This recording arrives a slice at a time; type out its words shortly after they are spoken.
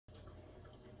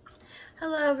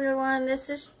Hello everyone,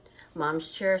 this is Mom's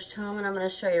Cherished Home, and I'm going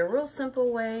to show you a real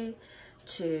simple way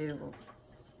to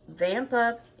vamp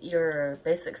up your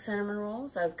basic cinnamon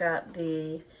rolls. I've got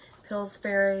the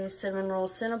Pillsbury Cinnamon Roll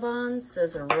Cinnabons.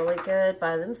 Those are really good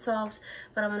by themselves,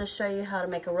 but I'm going to show you how to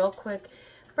make a real quick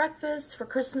breakfast for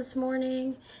Christmas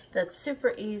morning that's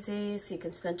super easy so you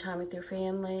can spend time with your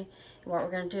family. And what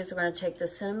we're going to do is we're going to take the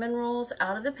cinnamon rolls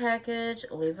out of the package,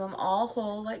 leave them all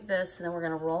whole like this, and then we're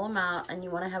going to roll them out, and you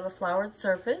want to have a floured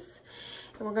surface.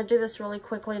 And we're going to do this really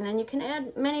quickly, and then you can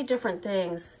add many different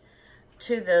things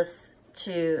to this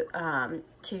to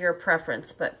your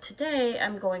preference. But today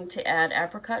I'm going to add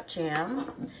apricot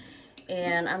jam,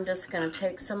 and I'm just going to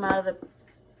take some out of the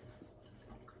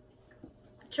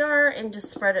jar and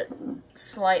just spread it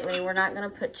slightly. We're not going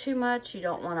to put too much. You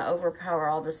don't want to overpower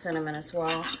all the cinnamon as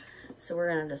well. So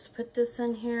we're going to just put this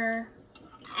in here,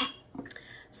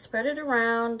 spread it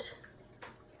around.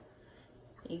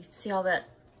 You can see all that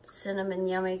cinnamon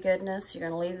yummy goodness. You're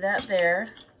going to leave that there.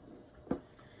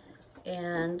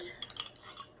 And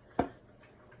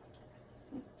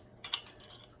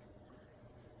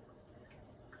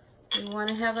you want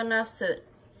to have enough so that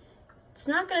it's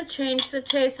not going to change the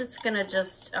taste. It's going to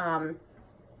just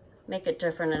make it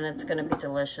different, and it's going to be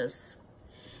delicious.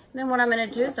 And then what I'm going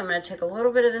to do is I'm going to take a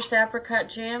little bit of this apricot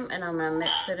jam and I'm going to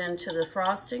mix it into the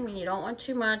frosting. And you don't want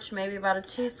too much, maybe about a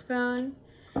teaspoon.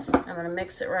 I'm going to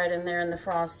mix it right in there in the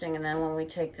frosting, and then when we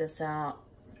take this out,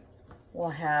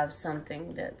 we'll have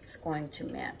something that's going to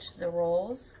match the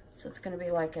rolls. So it's going to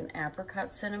be like an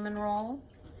apricot cinnamon roll.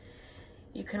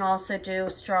 You can also do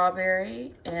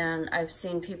strawberry, and I've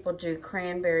seen people do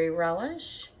cranberry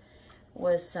relish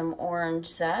with some orange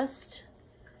zest.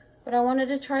 But I wanted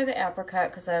to try the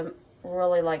apricot because I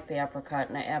really like the apricot,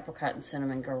 and the apricot and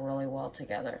cinnamon go really well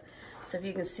together. So if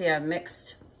you can see, I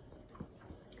mixed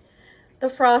the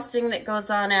frosting that goes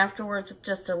on afterwards with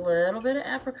just a little bit of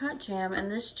apricot jam.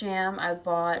 And this jam I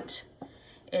bought,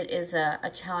 it is a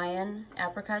Italian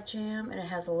apricot jam, and it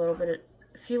has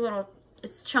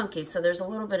it's chunky, so there's a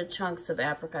little bit of chunks of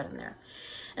apricot in there.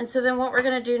 And so then what we're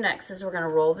going to do next is we're going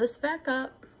to roll this back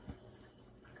up.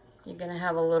 You're going to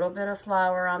have a little bit of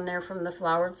flour on there from the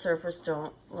floured surface.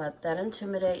 Don't let that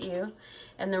intimidate you.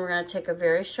 And then we're going to take a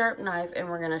very sharp knife, and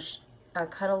we're going to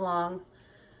cut along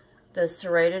the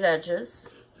serrated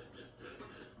edges.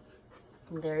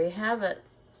 And there you have it.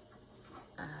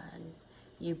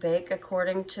 You bake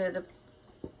according to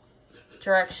the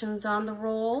directions on the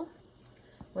roll,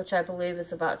 which I believe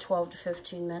is about 12 to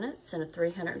 15 minutes in a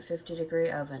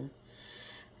 350-degree oven.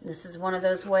 This is one of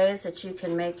those ways that you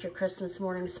can make your Christmas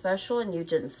morning special and you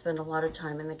didn't spend a lot of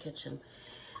time in the kitchen.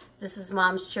 This is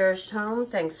Mom's Cherished Home.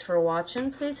 Thanks for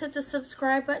watching. Please hit the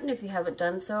subscribe button if you haven't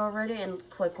done so already, and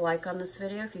click like on this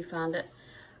video if you found it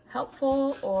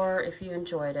helpful or if you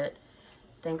enjoyed it.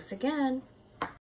 Thanks again.